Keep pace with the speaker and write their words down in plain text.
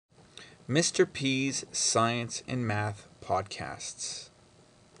Mr. P's Science and Math Podcasts.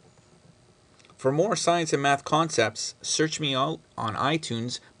 For more science and math concepts, search me out on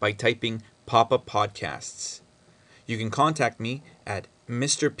iTunes by typing Papapodcasts. You can contact me at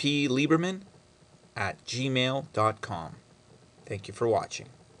mrplieberman@gmail.com. Thank you for watching.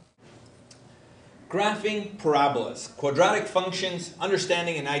 Graphing parabolas, quadratic functions,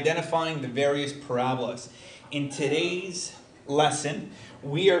 understanding and identifying the various parabolas. In today's lesson,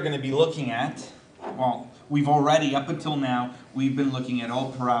 we are going to be looking at, we've already, up until now, we've been looking at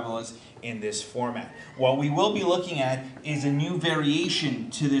all parabolas in this format. What we will be looking at is a new variation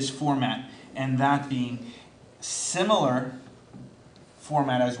to this format, and that being similar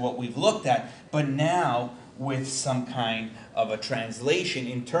format as what we've looked at, but now with some kind of a translation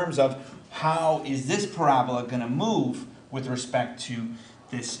in terms of how is this parabola going to move with respect to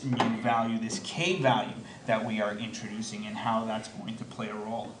this new value, this k value that we are introducing, and how that's going to play a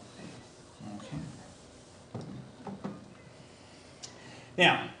role. Okay.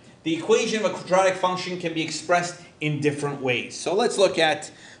 Now, the equation of a quadratic function can be expressed in different ways. So let's look at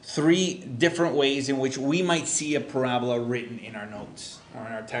 3 different ways in which we might see a parabola written in our notes or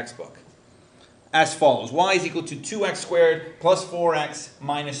in our textbook. As follows: y is equal to 2x squared plus 4x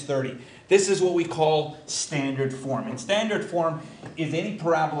minus 30. This is what we call standard form. And standard form is any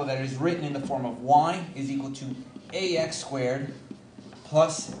parabola that is written in the form of y is equal to ax squared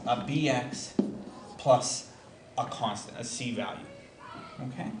plus a bx plus a constant, a c value.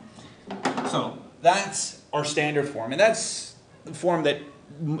 Okay? So that's our standard form. And that's the form that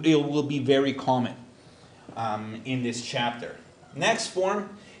it will be very common in this chapter. Next form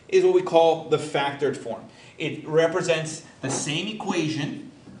is what we call the factored form. It represents the same equation,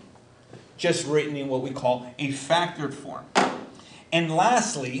 just written in what we call a factored form. And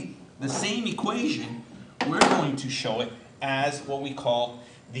lastly, the same equation, we're going to show it as what we call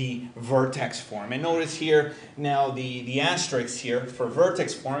the vertex form. And notice here now the asterisk here for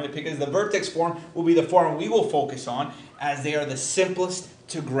vertex form, because the vertex form will be the form we will focus on, as they are the simplest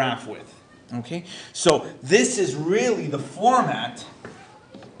to graph with. Okay, so this is really the format,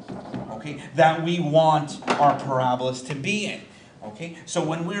 okay, that we want our parabolas to be in. Okay, so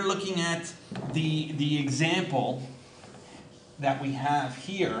when we're looking at the example that we have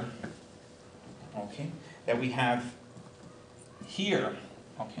here, okay,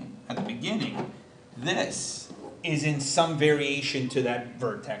 okay, at the beginning, this is in some variation to that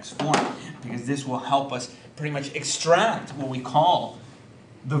vertex form, because this will help us pretty much extract what we call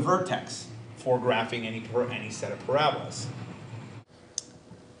the vertex for graphing any set of parabolas.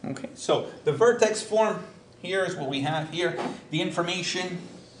 Okay, so the vertex form here is what we have here. The information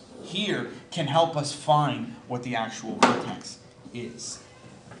here can help us find what the actual vertex is.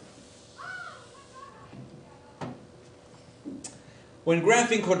 When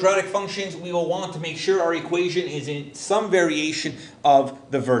graphing quadratic functions, we will want to make sure our equation is in some variation of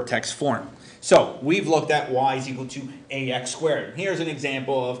the vertex form. So we've looked at y is equal to ax squared. Here's an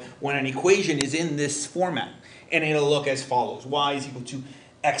example of when an equation is in this format. And it'll look as follows: y is equal to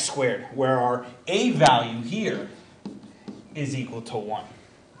x squared, where our a value here is equal to 1.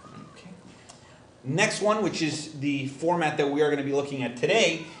 Okay. Next one, which is the format that we are going to be looking at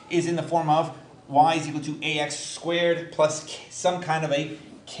today, is in the form of y is equal to ax squared plus some kind of a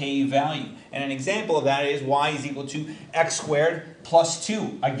k value. And an example of that is y is equal to x squared plus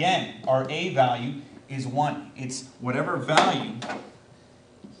 2. Again, our a value is 1. It's whatever value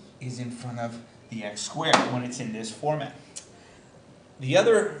is in front of the x squared when it's in this format. The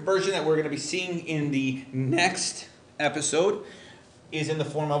other version that we're going to be seeing in the next episode is in the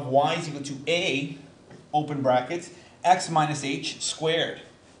form of y is equal to a, open brackets, x minus h squared.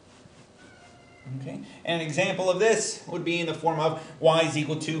 Okay? And an example of this would be in the form of y is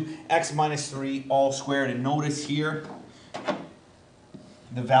equal to x minus 3 all squared. And notice here,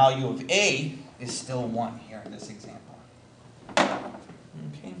 the value of a is still 1 here in this example.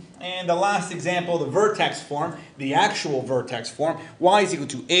 Okay. And the last example, the vertex form, the actual vertex form, y is equal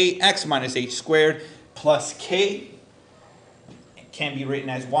to ax minus h squared plus k. It can be written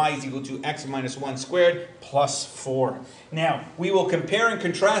as y is equal to x minus 1 squared plus 4. Now, we will compare and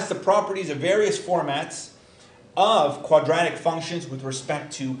contrast the properties of various formats of quadratic functions with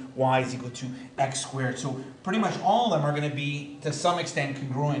respect to y is equal to x squared. So pretty much all of them are going to be, to some extent,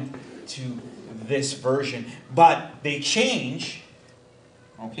 congruent to this version. But they change,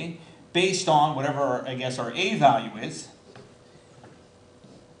 okay, based on whatever, I guess, our a value is,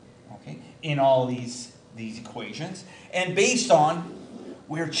 okay, in all these equations, and based on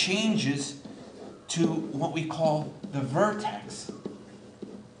where changes to what we call the vertex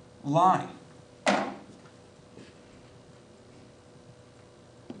lie.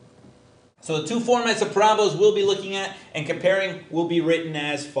 So the two formats of parabolas we'll be looking at and comparing will be written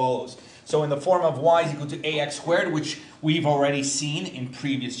as follows. So in the form of y is equal to ax squared, which we've already seen in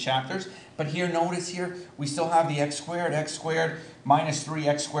previous chapters. But here, notice here, we still have the x squared, minus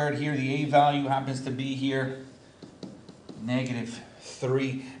 3x squared here. The a value happens to be here, negative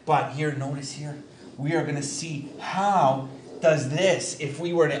 3. But here, notice here, we are going to see how does this, if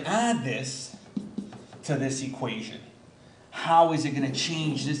we were to add this to this equation, how is it going to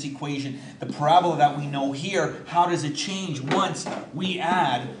change this equation? The parabola that we know here, how does it change once we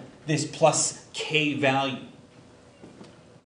add this plus k value?